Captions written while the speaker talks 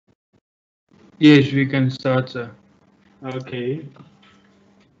Yes, we can start, sir. Okay.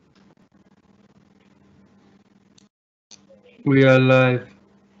 We are live.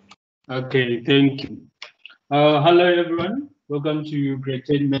 Okay, thank you. Hello everyone. Welcome to Grade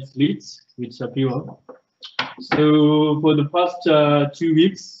 10 Maths Leads with Sapio. So for the past 2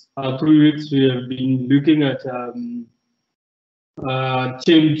 weeks, 3 weeks, we have been looking at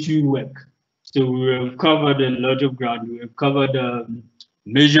Chain 2 work. So we have covered a lot of ground. We have covered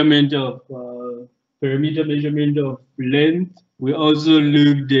measurement of perimeter measurement of length. We also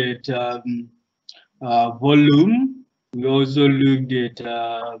looked at volume. We also looked at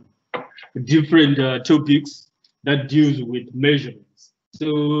different topics that deals with measurements.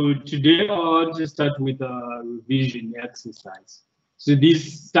 So today I want to start with a revision exercise. So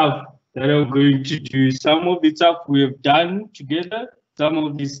this stuff that I'm going to do, some of the stuff we have done together, some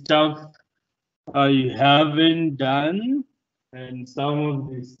of the stuff I haven't done, and some of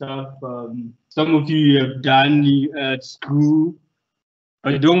the stuff some of you have done at school.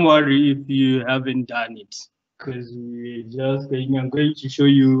 But don't worry if you haven't done it, because I'm going to show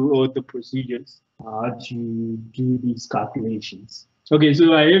you all the procedures to do these calculations. Okay,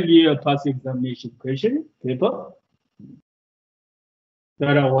 so I have here a past examination question paper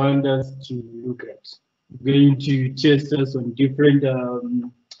that I want us to look at. I'm going to test us on different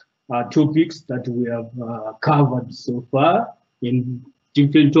topics that we have covered so far, in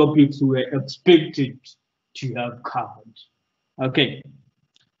different topics we were expected to have covered. Okay,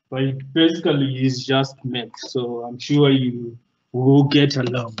 but basically it's just math, so I'm sure you will get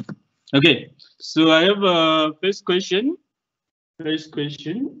along. Okay, so I have a first question. First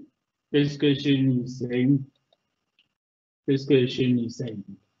question is saying,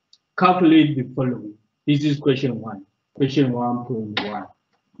 calculate the following. This is question 1, question 1.1.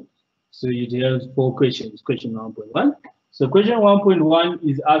 So it has 4 questions, question 1.1. So question 1.1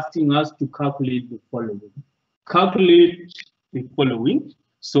 is asking us to calculate the following. Calculate the following.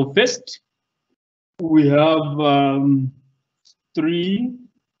 So first, we have 3.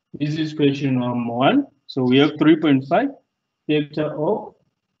 This is question number 1. So we have 3.5 factor of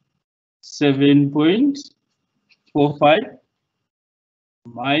 7.45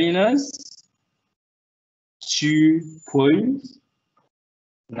 minus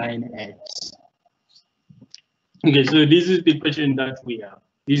 2.98. Okay, so this is the question that we have.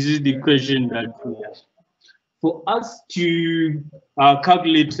 For us to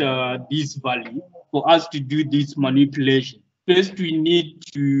calculate this value, for us to do this manipulation, first we need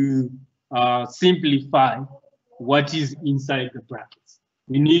to simplify what is inside the brackets.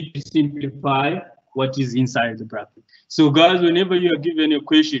 We need to simplify what is inside the bracket. So guys, whenever you are given a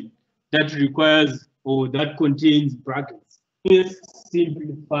question that requires or that contains brackets, first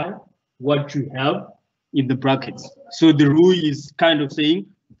simplify what you have in the brackets. So the rule is kind of saying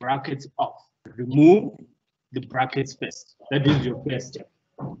brackets off. Remove the brackets first. That is your first step.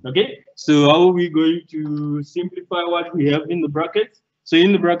 Okay, so how are we going to simplify what we have in the brackets? So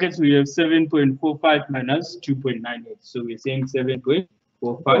in the brackets, we have 7.45 minus 2.98. So we're saying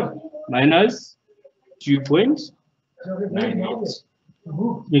 7.45 minus 2.98.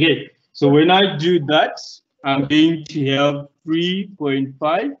 Okay, so when I do that, I'm going to have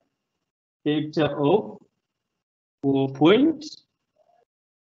 3.5 factor of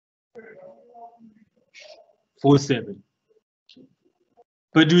 4.47.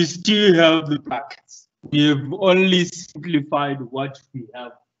 But we still have the brackets. We have only simplified what we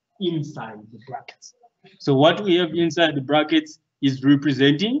have inside the brackets. So what we have inside the brackets is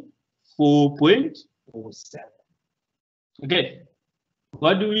representing 4.47. Okay,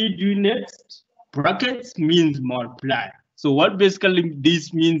 what do we do next? Brackets means multiply. So what basically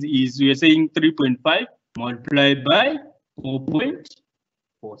this means is we are saying 3.5 multiplied by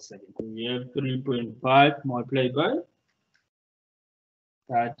 4.47. We have 3.5 multiplied by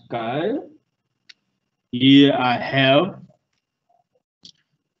that guy. Here I have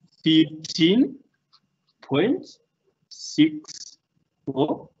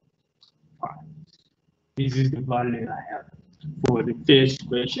 15.645. This is the value I have for the first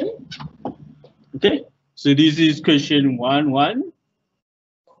question. Okay, so this is question 1.1.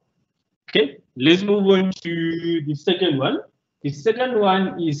 Okay, let's move on to the second one. The second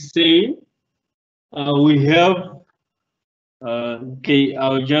one is saying we have okay,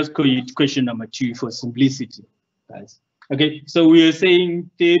 I'll just call it question number 2 for simplicity, guys. Okay, so we are saying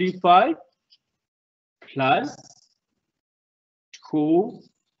 35 plus 12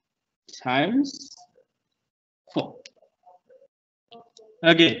 times 4.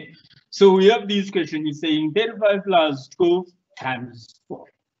 Okay, so we have this question is saying 35 plus 12 times 4.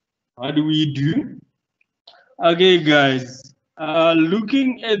 What do we do? Okay, guys,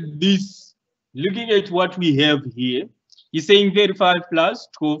 looking at this looking at what we have here, he's saying 35 plus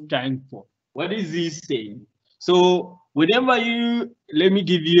 12 times 4. What is he saying? So whenever you, let me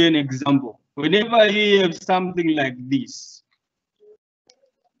give you an example. Whenever you have something like this,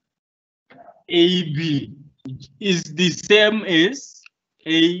 AB is the same as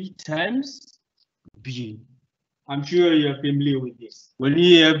A times B. I'm sure you're familiar with this. When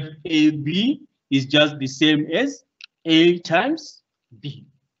you have AB, it's just the same as A times B.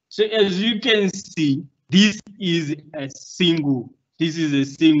 So as you can see, this is a single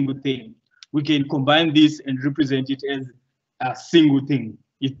thing. We can combine this and represent it as a single thing.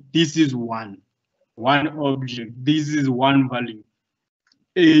 This is one object. This is one value,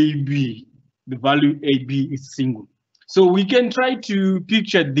 AB. The value AB is single. So we can try to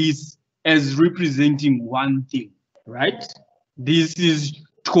picture this as representing one thing, right? This is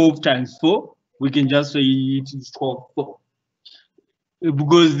 12 times 4. We can just say it is 12 4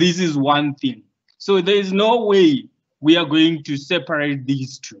 because this is one thing. So there is no way we are going to separate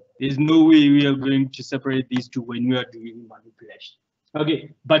these two. There's no way we are going to separate these two when we are doing manipulation.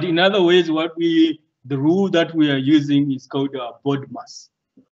 Okay, but in other ways, the rule that we are using is called BODMAS.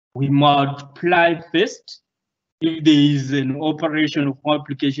 We multiply first. If there is an operation of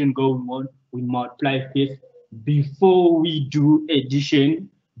multiplication going on, we multiply first before we do addition,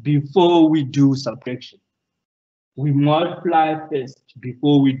 before we do subtraction. We multiply first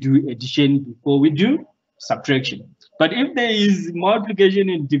before we do addition, before we do subtraction. But if there is multiplication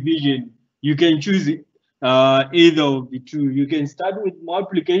and division, you can choose either of the two. You can start with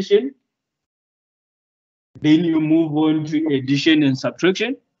multiplication, then you move on to addition and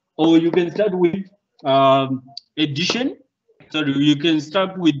subtraction, or you can start with addition. Sorry, you can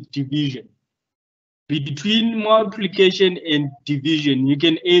start with division. Between multiplication and division, you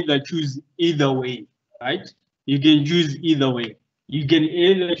can either choose either way, right? You can choose either way. You can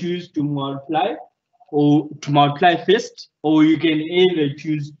either choose to multiply or to multiply first, or you can either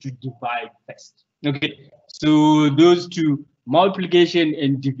choose to divide first. Okay, so those two, multiplication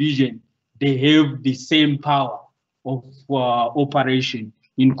and division, they have the same power of operation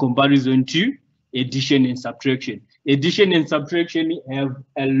in comparison to addition and subtraction. Addition and subtraction have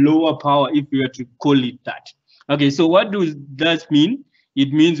a lower power, if we are to call it that. Okay, so what does that mean?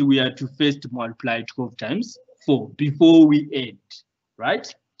 It means we are to first multiply 12 times 4 before we add,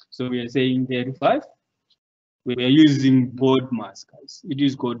 right? So we are saying 35. We are using BODMAS, guys. It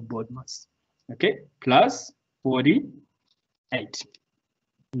is called BODMAS. Okay, plus 48.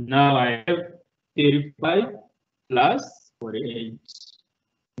 Now I have 35 plus 48,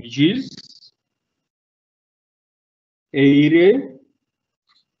 which is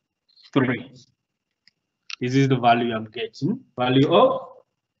 83. This is the value I'm getting. Value of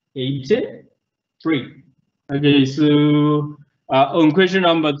 83. Okay, so on question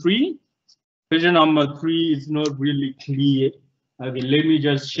number 3. Question number 3 is not really clear. Okay, let me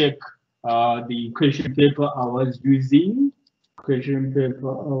just check the question paper I was using. Question paper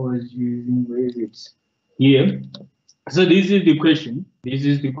I was using, where is it? Here. So this is the question. This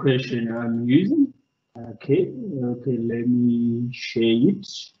is the question I'm using. Okay, let me share it.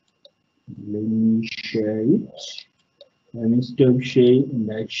 Let me share it. Let me stop sharing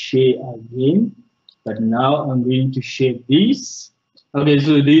and I share again. But now I'm going to share this. Okay,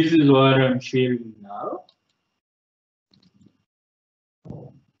 so this is what I'm sharing now.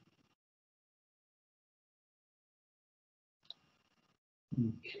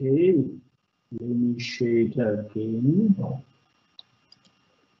 Okay, let me share it again.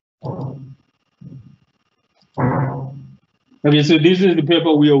 Okay, so this is the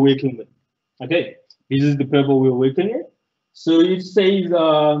paper we are working with. Okay, this is the paper we're working with. So it says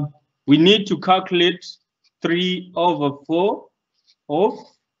we need to calculate 3/4 of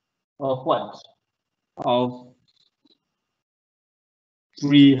what? Of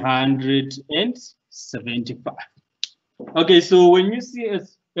 375. Okay, so when you see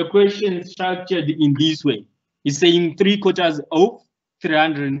a question structured in this way, it's saying 3/4 of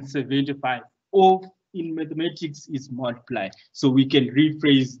 375. Of in mathematics is multiply. So we can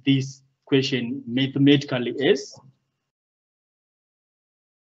rephrase this question mathematically as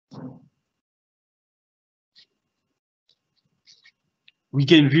we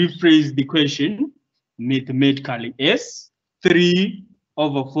can rephrase the question mathematically as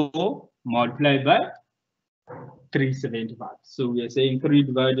 3/4 multiplied by 375. So we are saying 3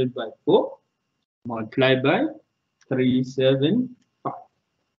 divided by 4 multiplied by 375.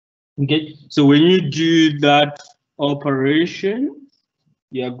 Okay, so when you do that operation,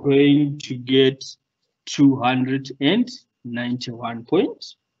 you are going to get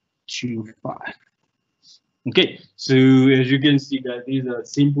 291.25. Okay, so as you can see that these are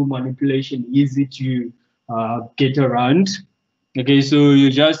simple manipulation, easy to get around. Okay, so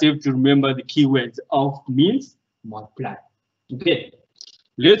you just have to remember the keywords of means multiply. Okay,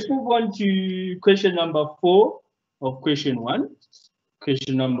 let's move on to question number 4 of question 1.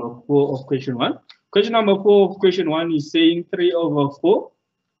 Question number 4 of question 1. Question number 4 of question 1 is saying 3/4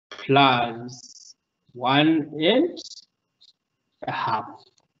 plus 1.5.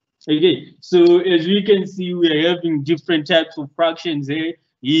 Okay, so as we can see, we are having different types of fractions here.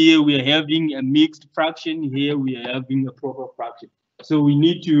 Here we are having a mixed fraction. Here we are having a proper fraction. So we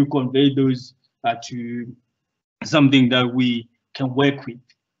need to convey those to something that we can work with.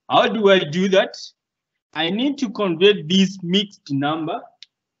 How do I do that? I need to convert this mixed number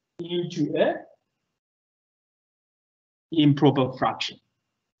into a improper fraction.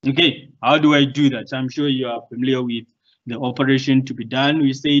 Okay, how do I do that? I'm sure you are familiar with the operation to be done.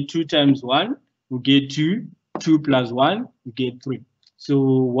 We say 2 times 1, we get 2. 2 plus 1, we get 3. So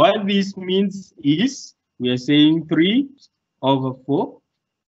what this means is we are saying 3/4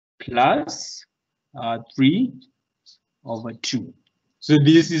 plus 3/2. So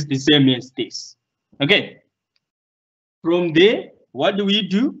this is the same as this. Okay. From there, what do?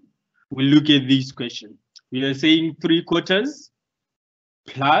 We look at this question. We are saying 3/4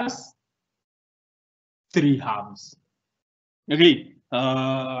 plus 3/2. Okay.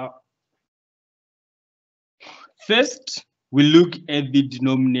 First, we look at the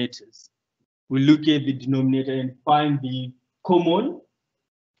denominators. We look at the denominator and find the common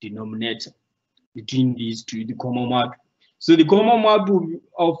denominator between these two, the common multiple. So the common multiple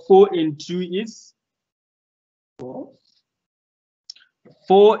of 4 and 2 is 4.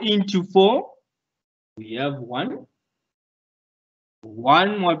 4 into 4, we have 1.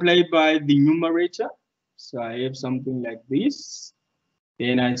 1 multiplied by the numerator. So I have something like this.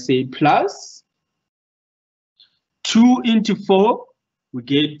 Then I say plus 2 into 4, we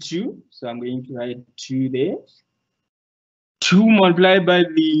get 2. So I'm going to write 2 there. 2 multiplied by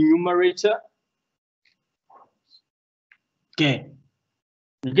the numerator. Okay.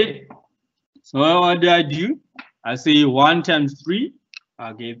 Okay. So what do? I say 1 times 3,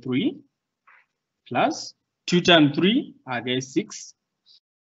 I get 3. Plus 2 times 3, I get 6.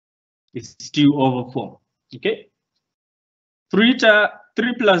 It's 2/4. Okay. 3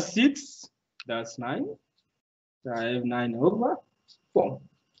 plus 6, that's 9. So I have 9/4.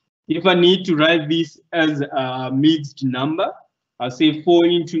 If I need to write this as a mixed number, I'll say 4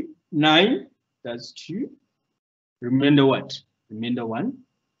 into 9, that's 2. Remember what? Remember 1.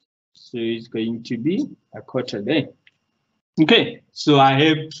 So it's going to be a quarter there. Okay, so I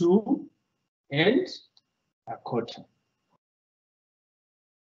have 2 and a quarter.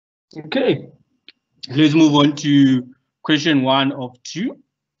 Okay, let's move on to question 1 of 2.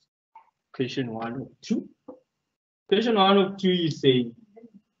 Question 1 of 2. Question 1 of 2 is saying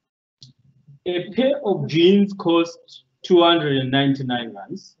a pair of jeans cost 299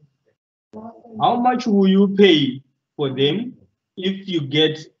 rands. How much will you pay for them if you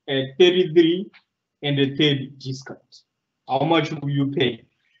get a 33 and a 3rd discount? How much will you pay?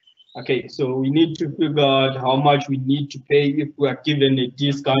 Okay, so we need to figure out how much we need to pay if we are given a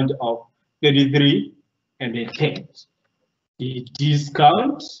discount of 33 and a 3rd. The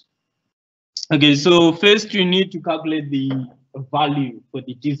discount. Okay, so first you need to calculate the value for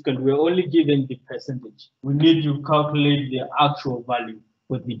the discount. We're only given the percentage. We need to calculate the actual value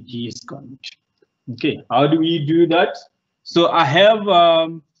for the discount. Okay, how do we do that? So I have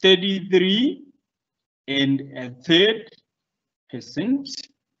 33 and a 3rd%.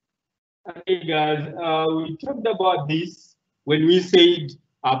 Okay, guys, we talked about this when we said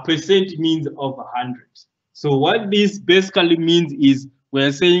a percent means of 100. So what this basically means is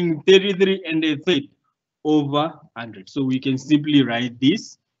we're saying 33 and a 3rd over 100. So we can simply write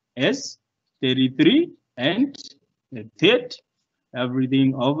this as 33 and a 3rd,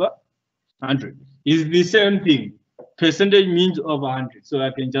 everything over 100. It's the same thing. Percentage means over 100. So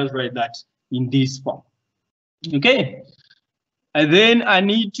I can just write that in this form. Okay. And then I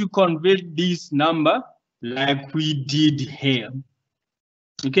need to convert this number like we did here.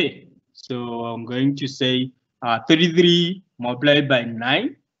 Okay. So I'm going to say 33 multiplied by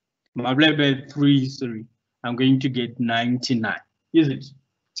 9, multiplied by 3, sorry. I'm going to get 99, is it?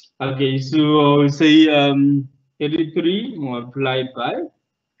 Okay, so I'll say 33 multiplied by,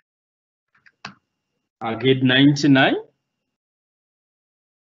 I'll get 99.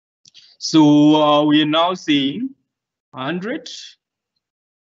 So we are now saying 100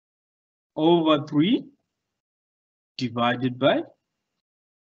 over 3 divided by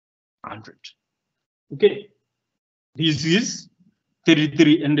 100. Okay, this is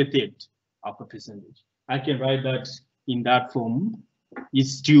 33 and a 3rd of a percentage. I can write that in that form.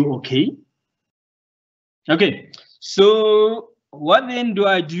 It's still okay. Okay, so what then do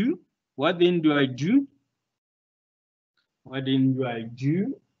I do? What then do I do? What then do I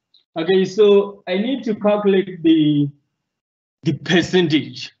do? Okay, so I need to calculate the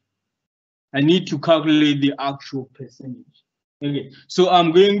percentage. I need to calculate the actual percentage. Okay, so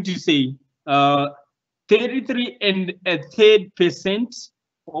I'm going to say 33 and a third percent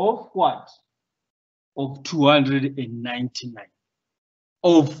of what? Of 299.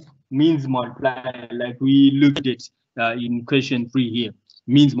 Of means multiply, like we looked at in question 3 here,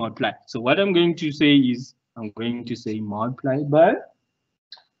 means multiply. So what I'm going to say is, I'm going to say multiply by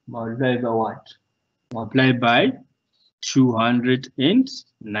what? Multiply by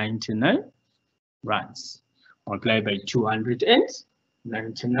 299 rands. Multiply by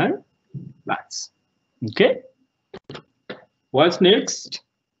 299 rands. Okay. What's next?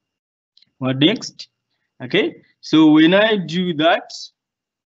 What next? Okay. So when I do that,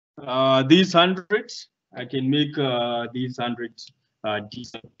 these 100, I can make these 100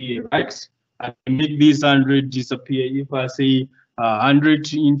 disappear, right? I can make these 100 disappear if I say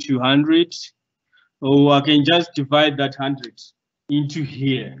 100 into 100, or I can just divide that 100 into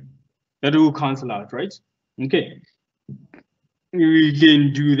here. That will cancel out, right? Okay. We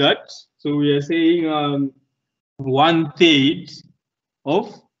can do that. So we are saying 1/3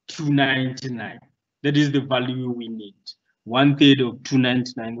 of 299. That is the value we need. 1/3 of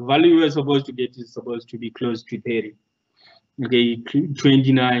 299. The value we're supposed to get is supposed to be close to 30. Okay,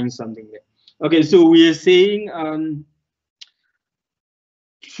 29 something there. Okay, so we are saying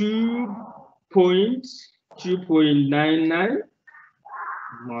 2.99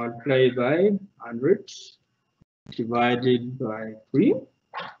 multiplied by 100 divided by 3.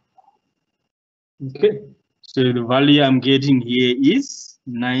 Okay, so the value I'm getting here is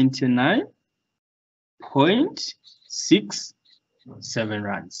 99.67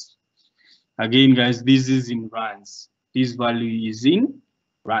 rands. Again, guys, this is in rands. This value is in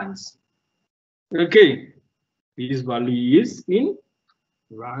rands. Okay, this value is in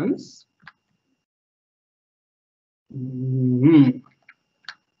rands.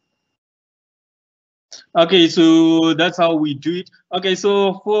 Okay, so that's how we do it. Okay,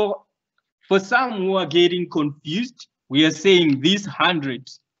 so for some who are getting confused, we are saying this 100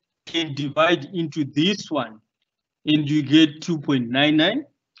 can divide into this one and you get 2.99,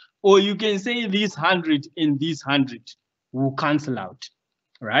 or you can say this 100 and this 100 will cancel out,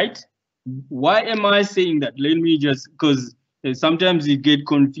 right? Why am I saying that? Let me just, because sometimes it get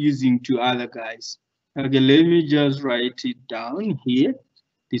confusing to other guys. Okay, let me just write it down here,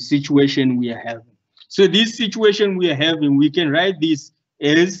 the situation we are having. So this situation we are having, we can write this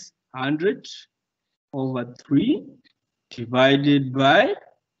as 100 over 3 divided by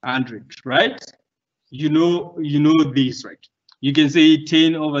 100, right? You know this, right? You can say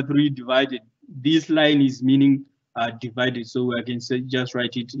 10 over 3 divided. This line is meaning divided, so I can say just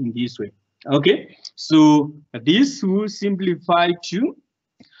write it in this way. Okay, so this will simplify to,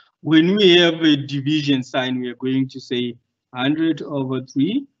 when we have a division sign, we are going to say 100 over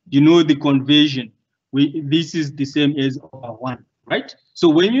 3. You know the conversion. This is the same as over 1, right? So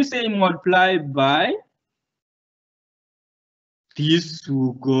when you say multiply by, this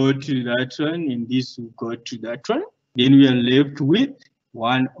will go to that one and this will go to that one. Then we are left with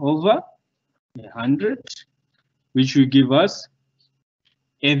 1 over 100, which will give us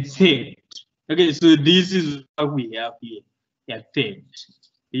a third. Okay, so this is what we have here, a third.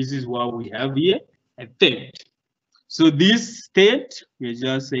 This is what we have here, a third. So this third, we're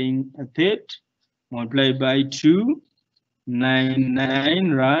just saying a third multiplied by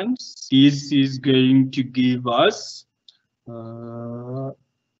 299 rands. This is going to give us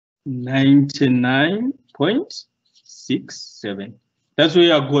 99.67. That's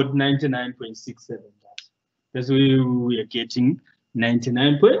where I got 99.67. That's where we are getting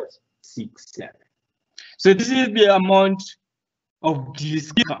 99.67. So this is the amount of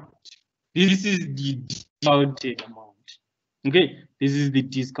discount. This is the discounted amount. Okay, this is the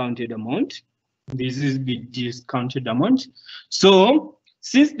discounted amount. This is the discounted amount. So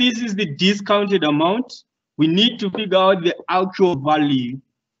since this is the discounted amount, we need to figure out the actual value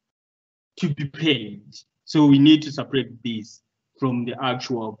to be paid. So we need to separate this from the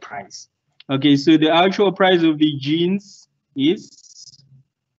actual price. Okay, so the actual price of the jeans is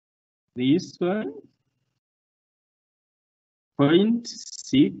this one,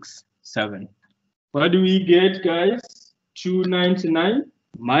 0.67. What do we get, guys? 299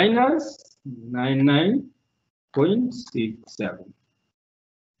 minus 99.67,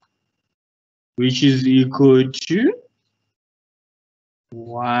 which is equal to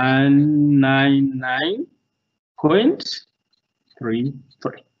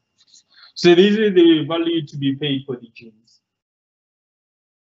 199.33. So this is the value to be paid for the jeans.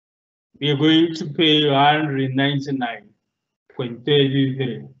 We are going to pay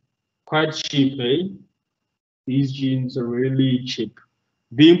 199.33. Quite cheap, eh? These jeans are really cheap.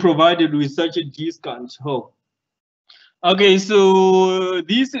 Being provided with such a discount. Oh. Okay, so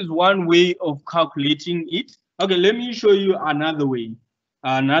this is one way of calculating it. Okay, let me show you another way,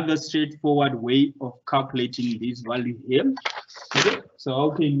 another straightforward way of calculating this value here. Okay, so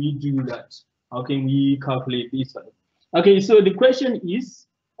how can we do that? How can we calculate this value? Okay, so the question is,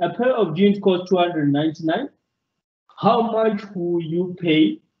 a pair of jeans cost 299. How much will you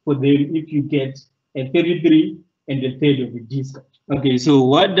pay for them if you get a 33 and a third of a discount? Okay, so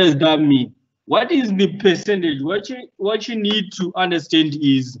what does that mean? What is the percentage? What you need to understand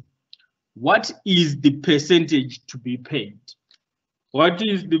is, what is the percentage to be paid? What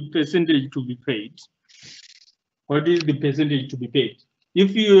is the percentage to be paid? What is the percentage to be paid?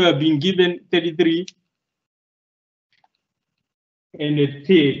 If you have been given 33 and a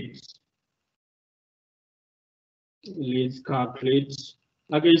third, let's calculate.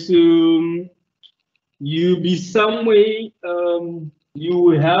 Okay, so you be some way, you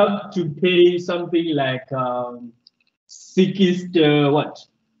have to pay something like 6.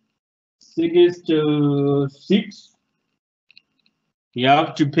 You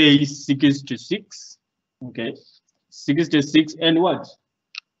have to pay 6. Okay, 6 and what?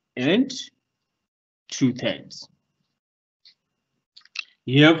 And 2/3.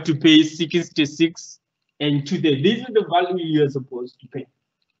 You have to pay 6 and 2/3. This is the value you are supposed to pay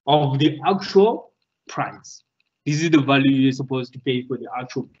of the actual price. This is the value you're supposed to pay for the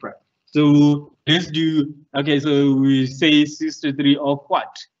actual price. So let's do, okay, so we say 63 of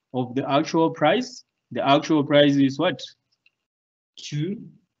what? Of the actual price. The actual price is what?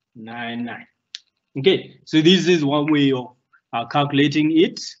 299. Okay, so this is one way of calculating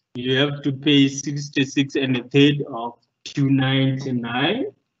it. You have to pay 66 and a third of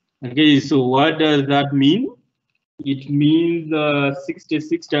 299. Okay, so what does that mean? It means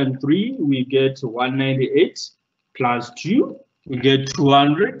 66 times 3, we get 198 plus 2, we get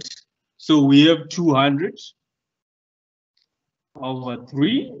 200. So we have 200 over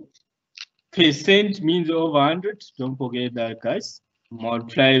 3. Percent means over 100. Don't forget that, guys.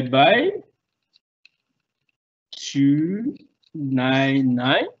 Multiplied by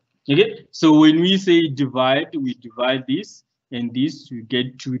 299. Okay, so when we say divide, we divide this and this to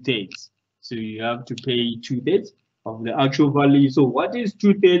get 2/3. So you have to pay 2/3 of the actual value. So what is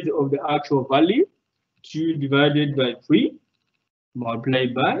 2/3 of the actual value? 2 divided by 3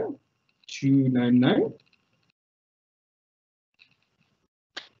 multiplied by 299.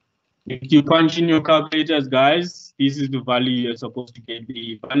 If you punch in your calculators, guys, this is the value you're supposed to get.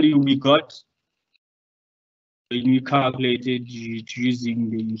 The value we got when we calculated using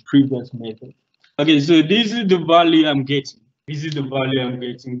the previous method. Okay, so this is the value I'm getting. This is the value I'm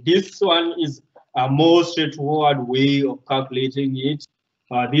getting. This one is a more straightforward way of calculating it.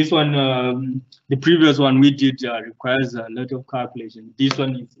 This one, the previous one we did requires a lot of calculation. This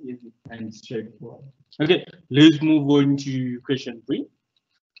one is easy and straightforward. Okay, let's move on to question 3.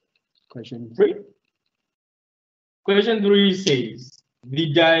 Question 3. Question 3 says,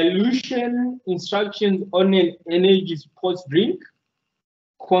 the dilution instructions on an energy sports drink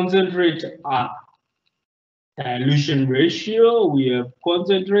concentrate are dilution ratio, we have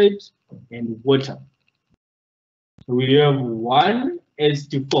concentrate and water. We have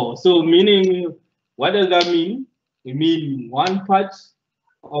 1:4. So meaning, what does that mean? It means 1 part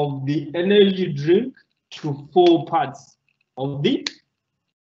of the energy drink to 4 parts of the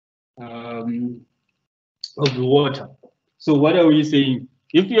water. So what are we saying?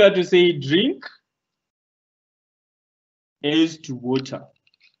 If you are to say drink is to water,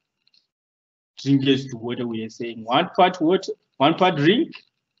 drink is to water, we are saying 1 part water, 1 part drink,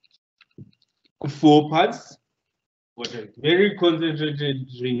 4 parts water. Very concentrated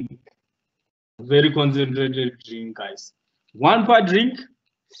drink. Very concentrated drink, guys. 1 part drink,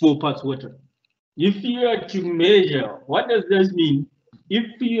 4 parts water. If you are to measure, what does this mean?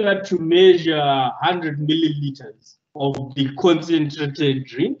 If you are to measure 100 milliliters of the concentrated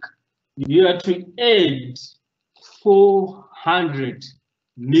drink, you are to add 400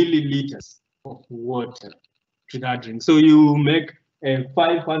 milliliters of water to that drink. So you make a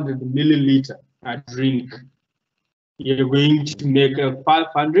 500 milliliter drink. You're going to make a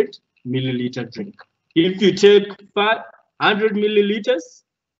 500 milliliter drink. If you take 500 milliliters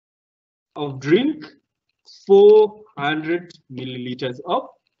of drink, 400 milliliters of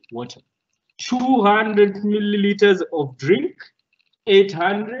water. 200 milliliters of drink,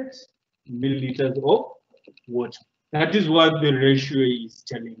 800 milliliters of water. That is what the ratio is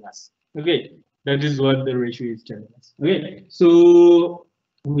telling us. Okay, that is what the ratio is telling us. Okay, so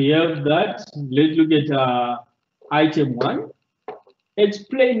we have that. Let's look at item 1.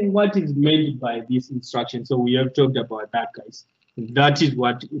 Explain what is meant by this instruction. So we have talked about that, guys. That is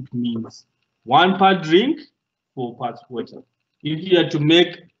what it means. 1 part drink, 4 parts water. If you are to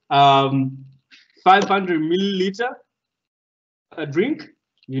make 500 milliliter a drink,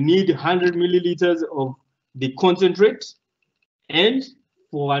 you need 100 milliliters of the concentrate and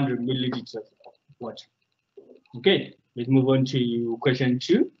 400 milliliters of water. Okay, let's move on to question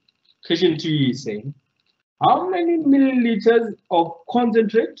 2. Question 2 is saying, how many milliliters of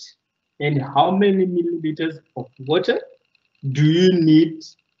concentrate and how many milliliters of water do you need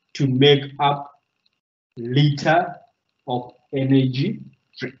to make up liter of energy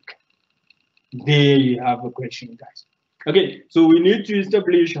drink? There you have a question, guys. Okay, so we need to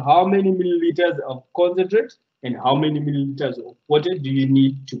establish how many milliliters of concentrate and how many milliliters of water do you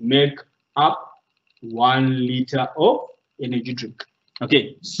need to make up 1 liter of energy drink.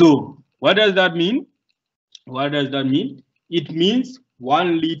 Okay, so what does that mean? What does that mean? It means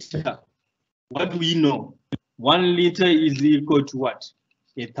 1 liter. What we know, 1 liter is equal to what?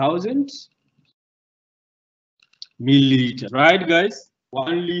 1,000 milliliters, right, guys?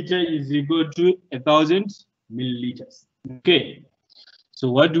 1 liter is equal to 1,000 milliliters. Okay,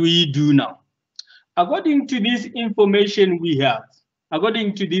 so what do we do now? According to this information we have, this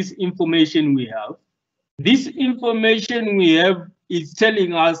information we have is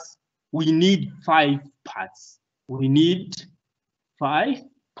telling us we need 5 parts. We need 5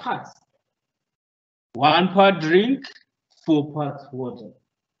 parts. 1 part drink, 4 parts water.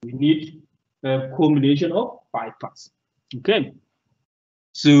 We need a combination of 5 parts. Okay.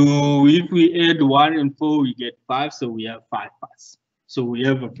 So if we add 1 and 4, we get 5. So we have 5 parts. So we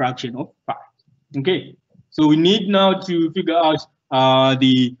have a fraction of 5. Okay. So we need now to figure out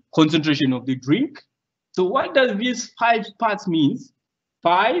the concentration of the drink. So what does these 5 parts mean?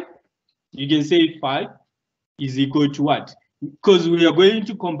 5, you can say 5 is equal to what? Because we are going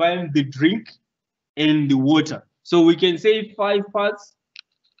to combine the drink and the water. So we can say 5 parts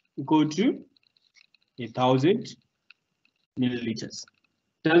equal to 1,000 milliliters.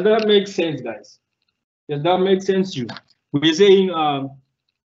 Does that make sense, guys? Does that make sense to you? We're saying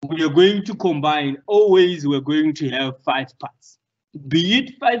we are going to combine, always we're going to have 5 parts. Be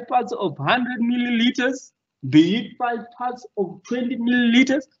it 5 parts of 100 milliliters, be it 5 parts of 20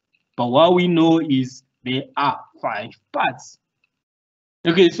 milliliters, but what we know is there are 5 parts.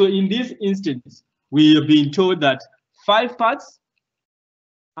 Okay, so in this instance, we have been told that 5 parts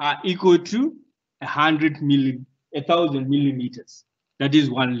are equal to 1,000 milliliters. That is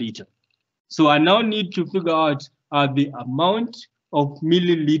 1 liter. So I now need to figure out the amount of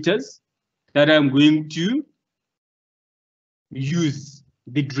milliliters that I'm going to use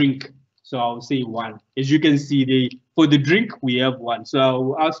the drink. So I'll say 1. As you can see, for the drink, we have 1. So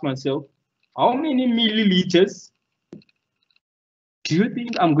I'll ask myself, how many milliliters do you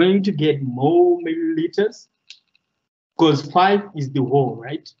think I'm going to get more milliliters? Because 5 is the whole,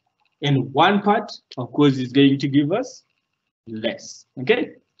 right? And 1 part, of course, is going to give us less.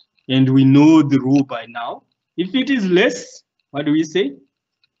 Okay? And we know the rule by now. If it is less, what do we say?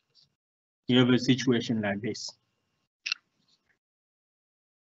 You have a situation like this.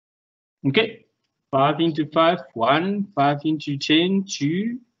 Okay, 5 into 5, 1, 5 into 10,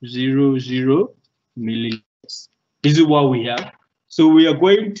 2, 0, 0 milliliters. This is what we have. So we are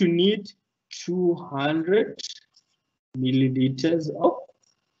going to need 200 milliliters of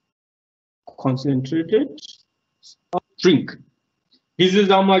concentrated drink. This is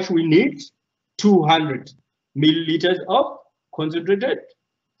how much we need, 200 milliliters of concentrated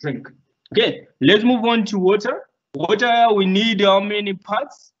drink. Okay, let's move on to water. Water, we need how many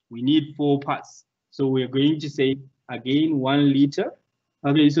parts? We need 4 parts. So we're going to say again 1 liter.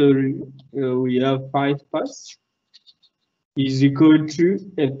 Okay, so we have 5 parts is equal to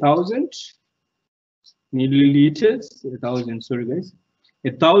 1,000 milliliters. 1,000, sorry guys.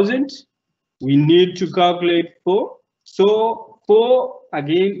 1,000. We need to calculate 4. So 4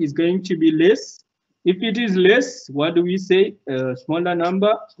 again is going to be less. If it is less, what do we say? A smaller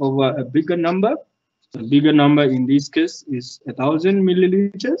number over a bigger number. The bigger number in this case is 1,000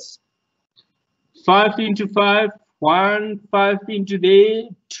 milliliters. 5 into 5, 1, 5 into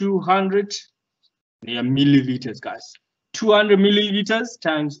 200. They are milliliters, guys. 200 milliliters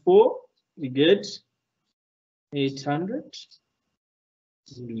times 4, we get 800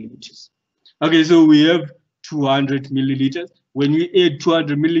 milliliters. Okay, so we have 200 milliliters. When we add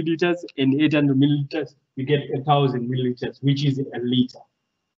 200 milliliters and 800 milliliters, you get 1,000 milliliters, which is a liter.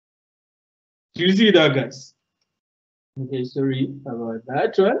 Do you see that, guys? Okay, sorry about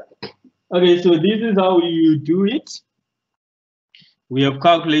that one. Okay, so this is how you do it. We have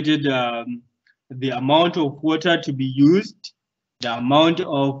calculated the amount of water to be used, the amount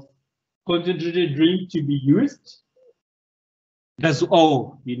of concentrated drink to be used. That's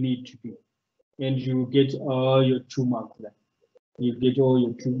all you need to do. And you get all your 2 marks there. You get all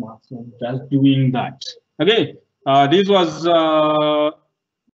your 2 marks on just doing that. Okay, this was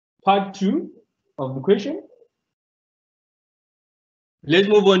part 2 of the question. Let's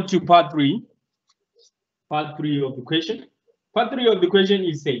move on to part 3. Part 3 of the question. Part 3 of the question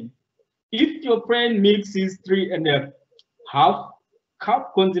is saying, if your friend mixes 3.5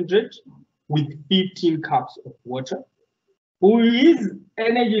 cup concentrate with 15 cups of water, will his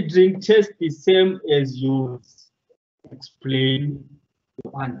energy drink taste the same as yours? Explain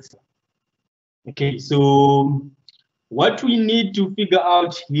your answer. Okay, so what we need to figure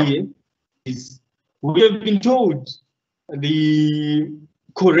out here is we have been told the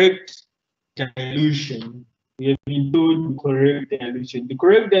correct dilution. We have been told the correct dilution. The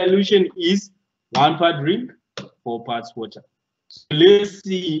correct dilution is 1 part drink, 4 parts water. So let's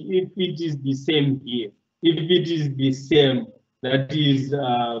see if it is the same here. If it is the same, that is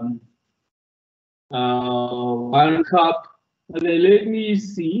 1 cup. Let me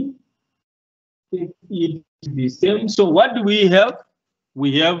see if it is the same. So what do we have?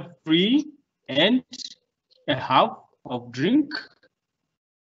 We have 3.5 of drink,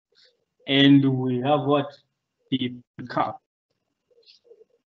 and we have what? The cup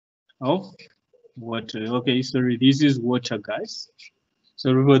of water. Okay, sorry, this is water, guys.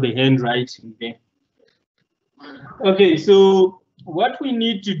 Sorry for the handwriting there. Okay, so what we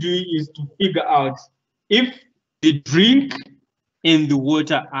need to do is to figure out if the drink and the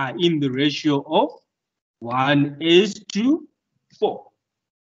water are in the ratio of 1:4.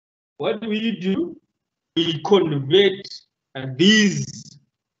 What do? We convert these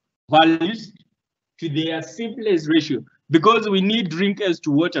values to their simplest ratio, because we need drink as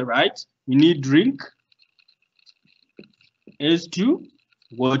to water, right? We need drink as to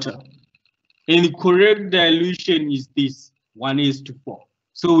water. And the correct dilution is this, 1:4.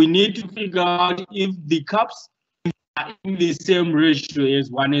 So we need to figure out if the cups are in the same ratio as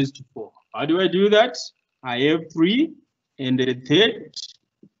 1:4. How do I do that? I have 3.1/3.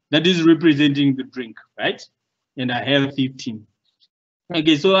 That is representing the drink, right? And I have 15.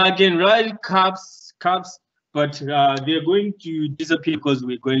 Okay, so I can write cups, but they're going to disappear because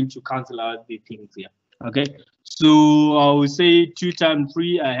we're going to cancel out the things here. Okay, so I will say 2 times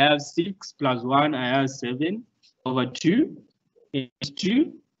 3, I have 6, plus 1, I have 7/2 is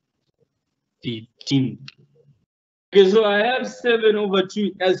to 15. Okay, so I have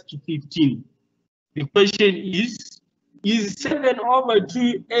 7/2 as to 15. The question is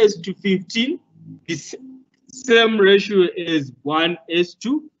 7/2 as to 15 the same ratio as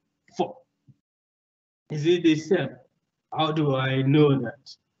 1:4? Is it the same? How do I know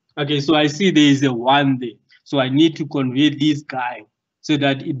that? Okay, so I see there is a 1 there. So I need to convert this guy so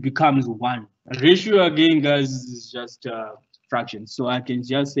that it becomes 1. Ratio again, guys, is just a fraction. So I can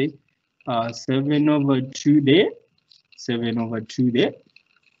just say 7/2 there, 7/2 there.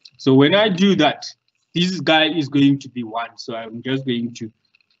 So when I do that, this guy is going to be 1. So I'm just going to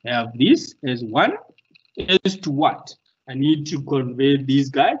have this as 1 as to what? I need to convert this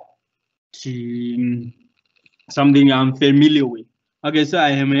guy to something I'm familiar with. Okay, so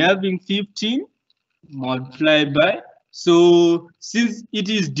I am having 15 multiplied by, so since it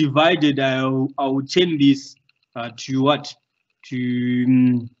is divided, I will change this to what?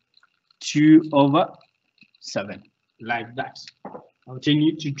 To 2/7, like that. I'll change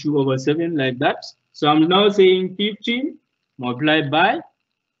it to 2/7 like that. So I'm now saying 15 multiplied by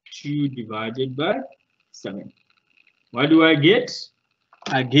 2 divided by 7. What do I get?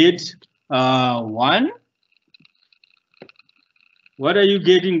 I get 1. What are you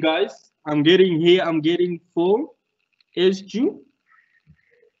getting, guys? I'm getting 4 is to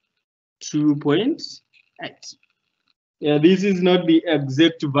 2.8. Yeah, this is not the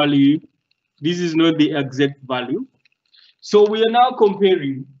exact value. This is not the exact value. So we are now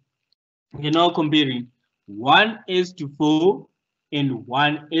comparing. We're now comparing 1:4 and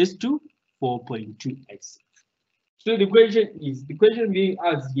 1:4.2x. So the question being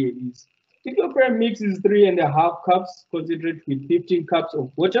asked here is, if your friend mixes 3.5 cups concentrate with 15 cups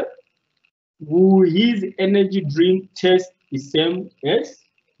of water, will his energy drink taste the same as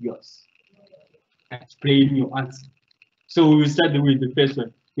yours? Explain your answer. So we will start with the first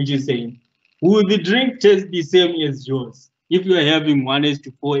one, which is saying, will the drink taste the same as yours? if you are having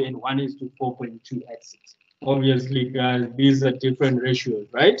 1:4 and 1:4.2x6. Obviously, guys, these are different ratios,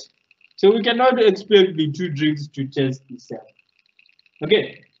 right? So we cannot expect the two drinks to taste the same.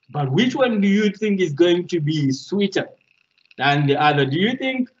 Okay, but which one do you think is going to be sweeter than the other? Do you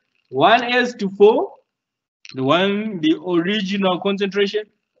think 1:4, the original concentration,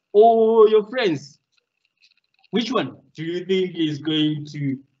 or your friends? Which one do you think is going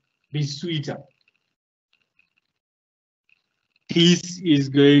to be sweeter? This is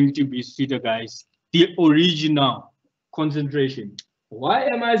going to be sweeter, guys. The original concentration. Why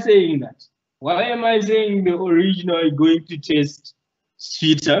am I saying that? Why am I saying the original is going to taste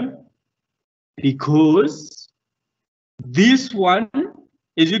sweeter? Because this one,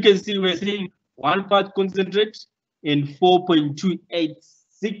 as you can see, we're seeing 1 part concentrate in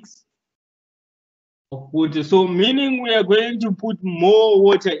 4.286 of water. So meaning we are going to put more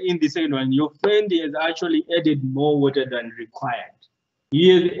water in the second one. Your friend has actually added more water than required. He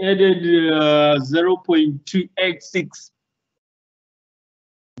has added 0.286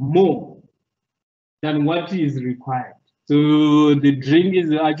 more than what is required. So the drink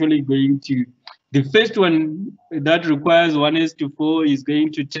is actually going to, the first one that requires 1:4 is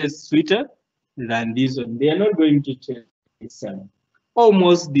going to taste sweeter than this one. They are not going to taste the same.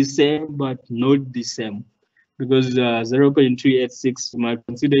 Almost the same, but not the same. Because 0.286 might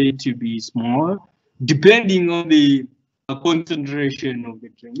consider it to be small, depending on the concentration of the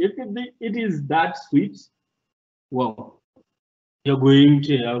drink. If it is that sweet, well, you're going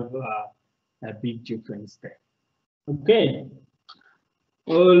to have a big difference there. Okay.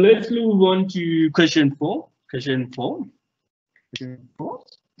 Let's move on to question 4. Question 4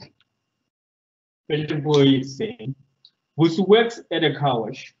 is saying, who works at a car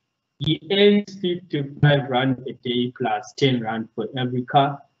wash, he earns 55 Rand a day plus 10 Rand for every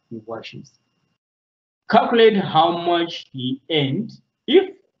car he washes. Calculate how much he earned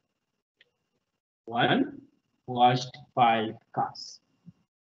if 1 washed 5 cars.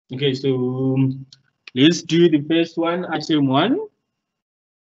 Okay, so let's do the first one, item 1.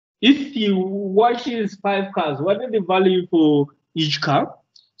 If he washes 5 cars, what is the value for each car?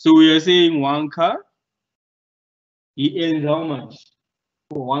 So we are saying 1 car, he earns how much?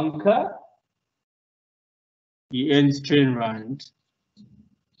 For 1 car, he earns 10 Rand.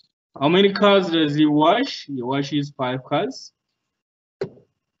 How many cars does he wash? He washes 5 cars.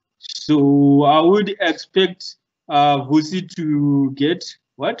 So I would expect Vusi to get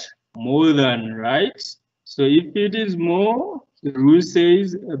what? More than, right? So if it is more, the rule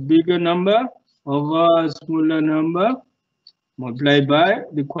says a bigger number over a smaller number multiplied by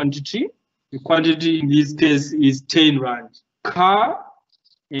the quantity. The quantity in this case is 10 Rand. Car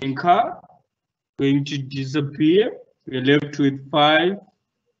and car going to disappear. We're left with 5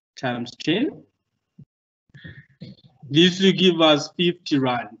 times 10. This will give us 50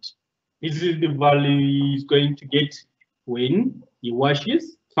 Rand. This is the value he's going to get when he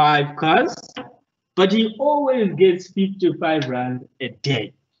washes 5 cars, but he always gets 55 Rand a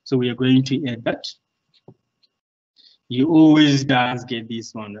day. So we are going to add that. He always does get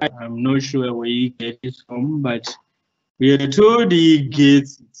this one. I'm not sure where he gets it from, but we are told he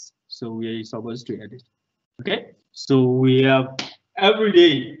gets it. So we are supposed to add it. Okay, so we have every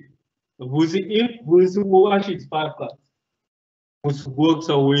day, if Vusi washes 5 cars, Vusi walks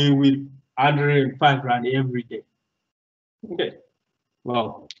away with 105 Rand every day. Okay,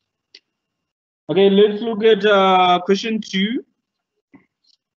 wow. Okay, let's look at question 2.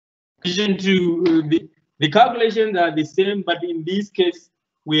 Question 2, the calculations are the same, but in this case,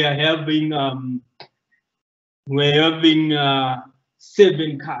 we are having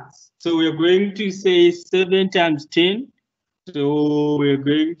 7 cars. So we're going to say 7 times 10. So we're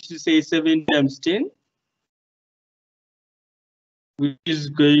going to say 7 times 10, which is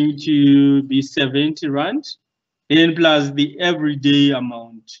going to be 70 Rand, and plus the everyday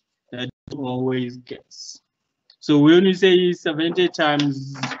amount that you always gets. So when we say 70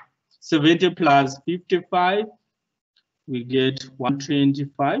 times 70 plus 55, we get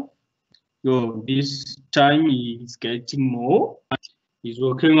 125. So this time he's getting more. He's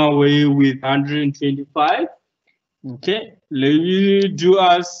walking away with 125. Okay, let me do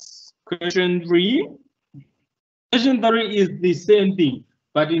us question 3. Question 3 is the same thing,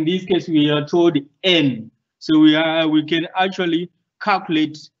 but in this case we are told n. So we can actually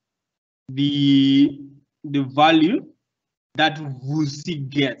calculate the value that Vusi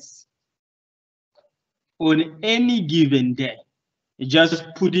gets on any given day. Just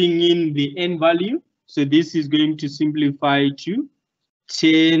putting in the n value. So this is going to simplify to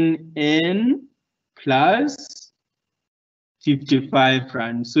 10n plus 55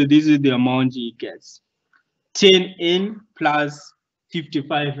 Rand. So this is the amount he gets. 10n plus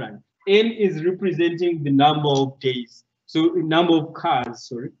 55 rand. N is representing the number of days. So number of cars,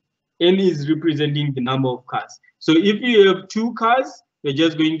 sorry. N is representing the number of cars. So if you have 2 cars, you're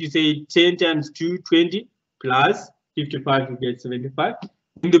just going to say 10 times 2, 20, plus 55, you get 75.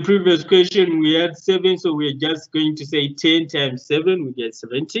 In the previous question, we had 7, so we're just going to say 10 times 7, we get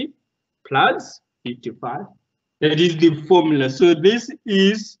 70, plus 55. That is the formula. So this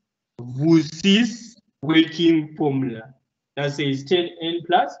is Vusi's working formula. That says 10n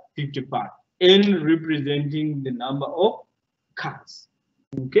plus 55. N representing the number of cars.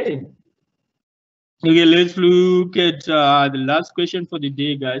 Okay. Okay, let's look at the last question for the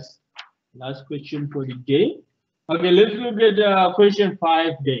day, guys. Last question for the day. Okay, let's look at question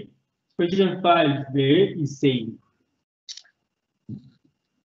 5 there. Question 5 there is saying,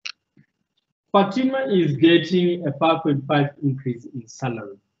 Fatima is getting a 5.5 increase in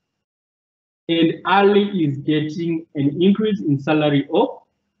salary, and Ali is getting an increase in salary of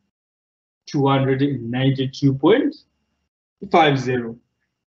 292.50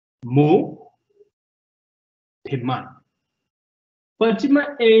 more per month.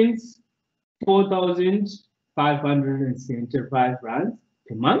 Fatima earns 4,575 rands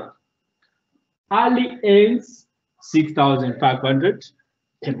per month. Ali earns 6,500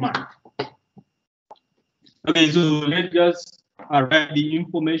 per month. Okay, so let's just write the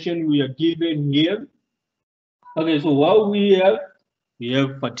information we are given here. Okay, so what we have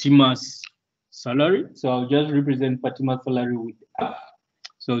Fatima's salary. So I'll just represent Fatima's salary with F.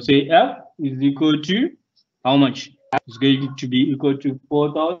 So say F is equal to how much? It's going to be equal to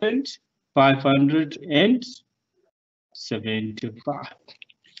 4,575.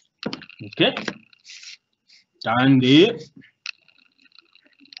 Okay, done there.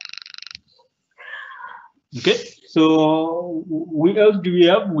 Okay, so what else do we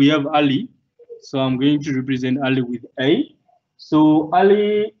have? We have Ali. So I'm going to represent Ali with A. So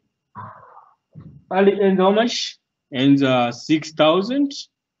Ali earns how much? Earns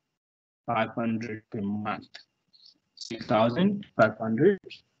 6,500 per month. 6,500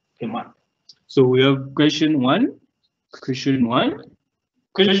 per month. So we have question 1. Question 1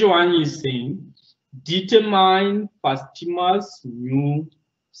 is saying, determine Fatima's new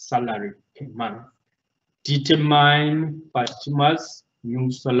salary per month. Determine Fatima's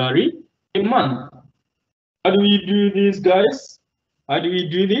new salary a month. How do we do this, guys? How do we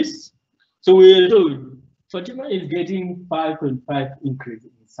do this? So we are told Fatima is getting 5.5 increase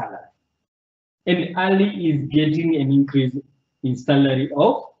in salary, and Ali is getting an increase in salary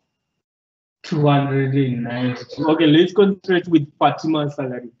of 290. Okay, let's concentrate with Fatima's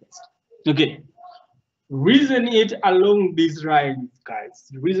salary first. Okay, reason it along these lines,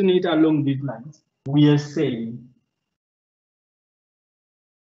 guys. Reason it along these lines. We are saying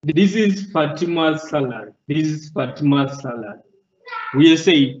this is Fatima's salary. This is Fatima's salary. We are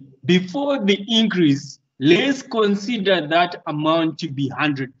saying before the increase, let's consider that amount to be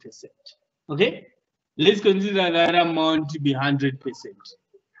 100%. Okay? Let's consider that amount to be 100%.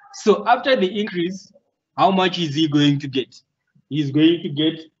 So after the increase, how much is he going to get? He's going to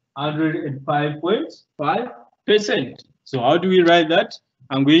get 105.5%. So how do we write that?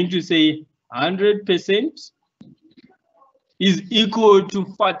 I'm going to say 100% is equal to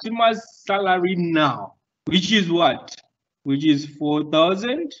Fatima's salary now, which is what? Which is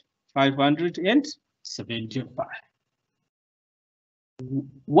 4,575.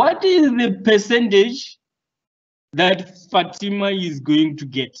 What is the percentage that Fatima is going to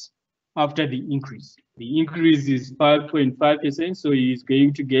get after the increase? The increase is 5.5%, so he is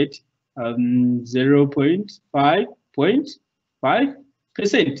going to get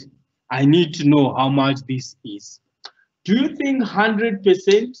 0.5%. I need to know how much this is. Do you think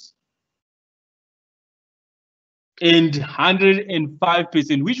 100% and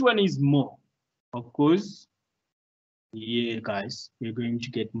 105%, which one is more? Of course, yeah, guys, we're going to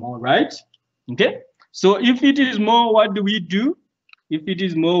get more, right? Okay, so if it is more, what do we do? If it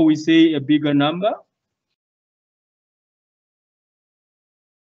is more, we say a bigger number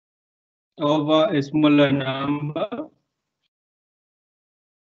over a smaller number.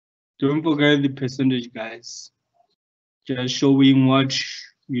 Don't forget the percentage, guys. Just showing what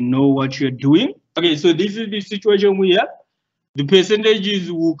you know what you're doing. Okay, so this is the situation we have. The percentages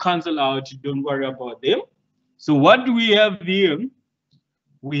will cancel out. Don't worry about them. So what do we have here?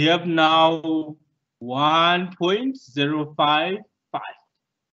 We have now 1.055.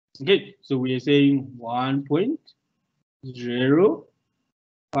 Okay, so we are saying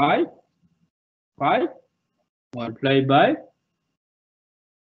 1.055 multiplied by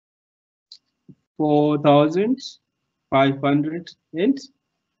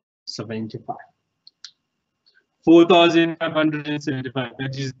 4,575. 4,575.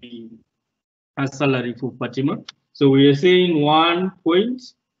 That is the salary for Fatima. So we are saying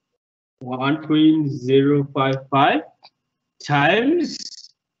 1.055 times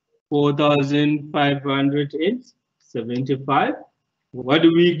 4,575. What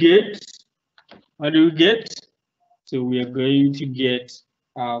do we get? What do we get? So we are going to get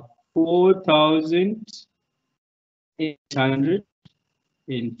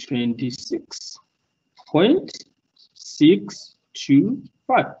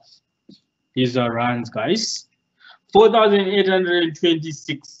These are runs, guys.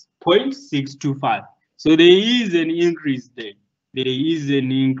 4,826.625. So there is an increase there. There is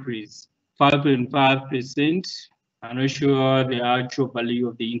an increase, 5.5%. I'm not sure the actual value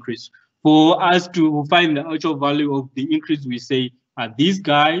of the increase. For us to find the actual value of the increase, we say this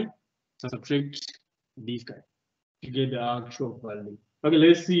guy subtract this guy to get the actual value. Okay,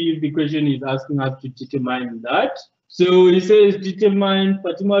 let's see if the question is asking us to determine that. So it says determine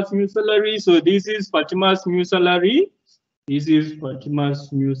Fatima's new salary. So this is Fatima's new salary. This is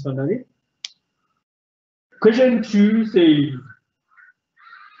Fatima's new salary. Question 2 says,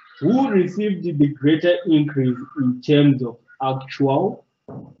 who received the greater increase in terms of actual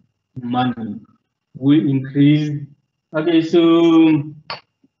money? Who increased? Okay, so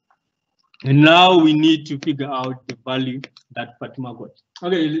now we need to figure out the value that Fatima got.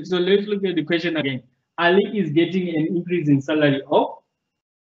 Okay, so let's look at the question again. Ali is getting an increase in salary of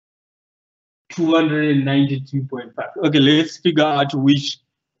 292.5. Okay, let's figure out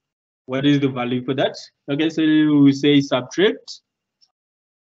what is the value for that. Okay, so we say subtract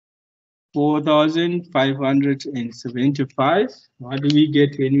 4,575. What do we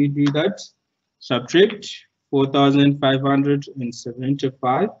get when we do that? Subtract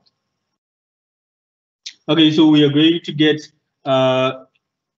 4,575. Okay, so we are going to get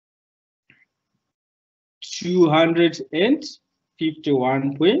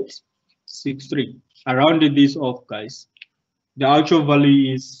 251.63. I rounded this off, guys. The actual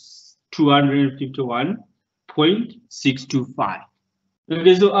value is 251.625.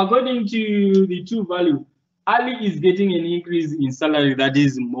 Okay, so according to the two value, Ali is getting an increase in salary that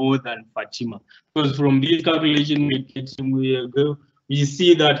is more than Fatima. Because from this calculation we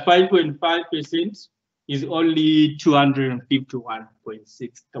see that 5.5% is only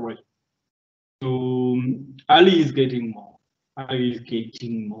 251.63. So Ali is getting more. Ali is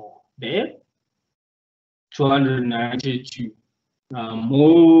getting more there. 292.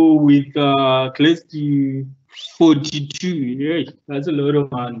 More with close to 42. Yeah, that's a lot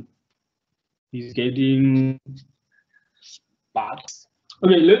of money. He's getting bucks.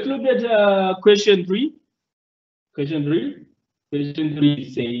 Okay, let's look at question 3. Question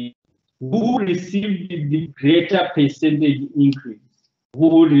 3 says, who received the greater percentage increase?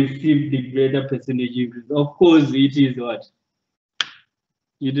 Who received the greater percentage increase? Of course, it is what?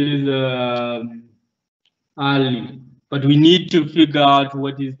 It is Ali. But we need to figure out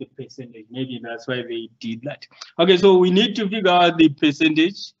what is the percentage. Maybe that's why they did that. Okay, so we need to figure out the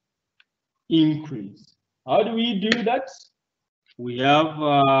percentage increase. How do we do that? We have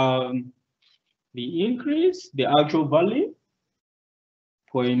the increase, the actual value,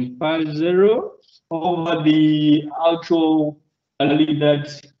 0.50 over the actual value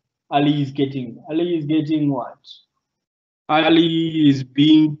that Ali is getting. Ali is getting what? Ali is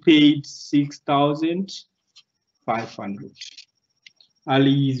being paid 6,500.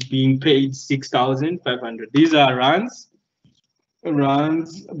 Ali is being paid 6,500. These are runs,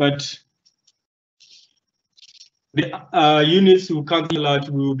 but the units we cancel out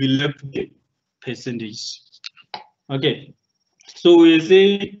will be left with percentage. Okay, so we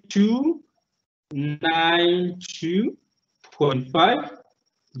say 292.5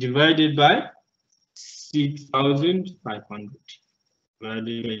 divided by 6,500.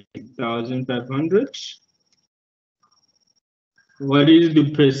 Divided by 6,500. What is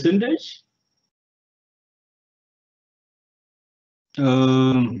the percentage?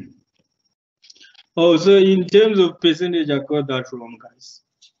 Oh, so in terms of percentage, I got that wrong, guys.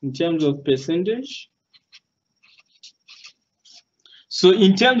 In terms of percentage. So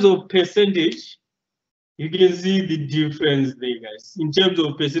in terms of percentage, you can see the difference there, guys. In terms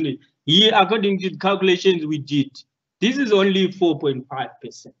of percentage, here, according to the calculations we did, this is only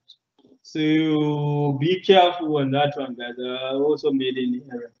 4.5%. So be careful on that one, guys. I also made an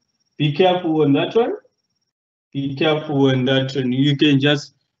error. Be careful on that one. Be careful on that one. You can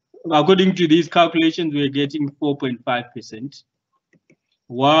just, according to these calculations, we're getting 4.5%.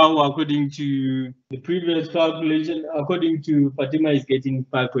 Wow, according to the previous calculation, according to Fatima is getting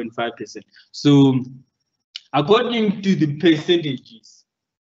 5.5%. So according to the percentages,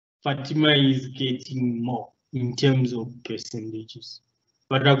 Fatima is getting more. in terms of percentages.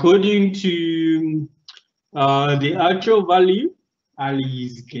 But according to the actual value, Ali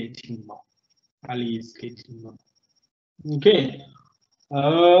is getting more. Ali is getting more. Okay.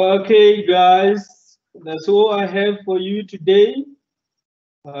 Okay, guys, that's all I have for you today.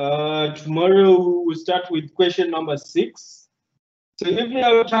 Tomorrow we'll start with question number 6. So if you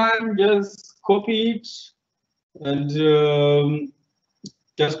have time, just copy it and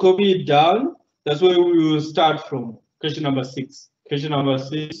just copy it down. That's where we will start from. Question number 6. Question number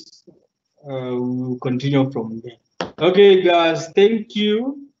 6. We will continue from there. Okay, guys, thank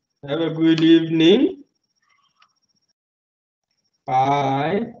you. Have a good evening.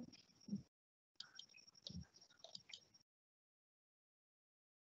 Bye.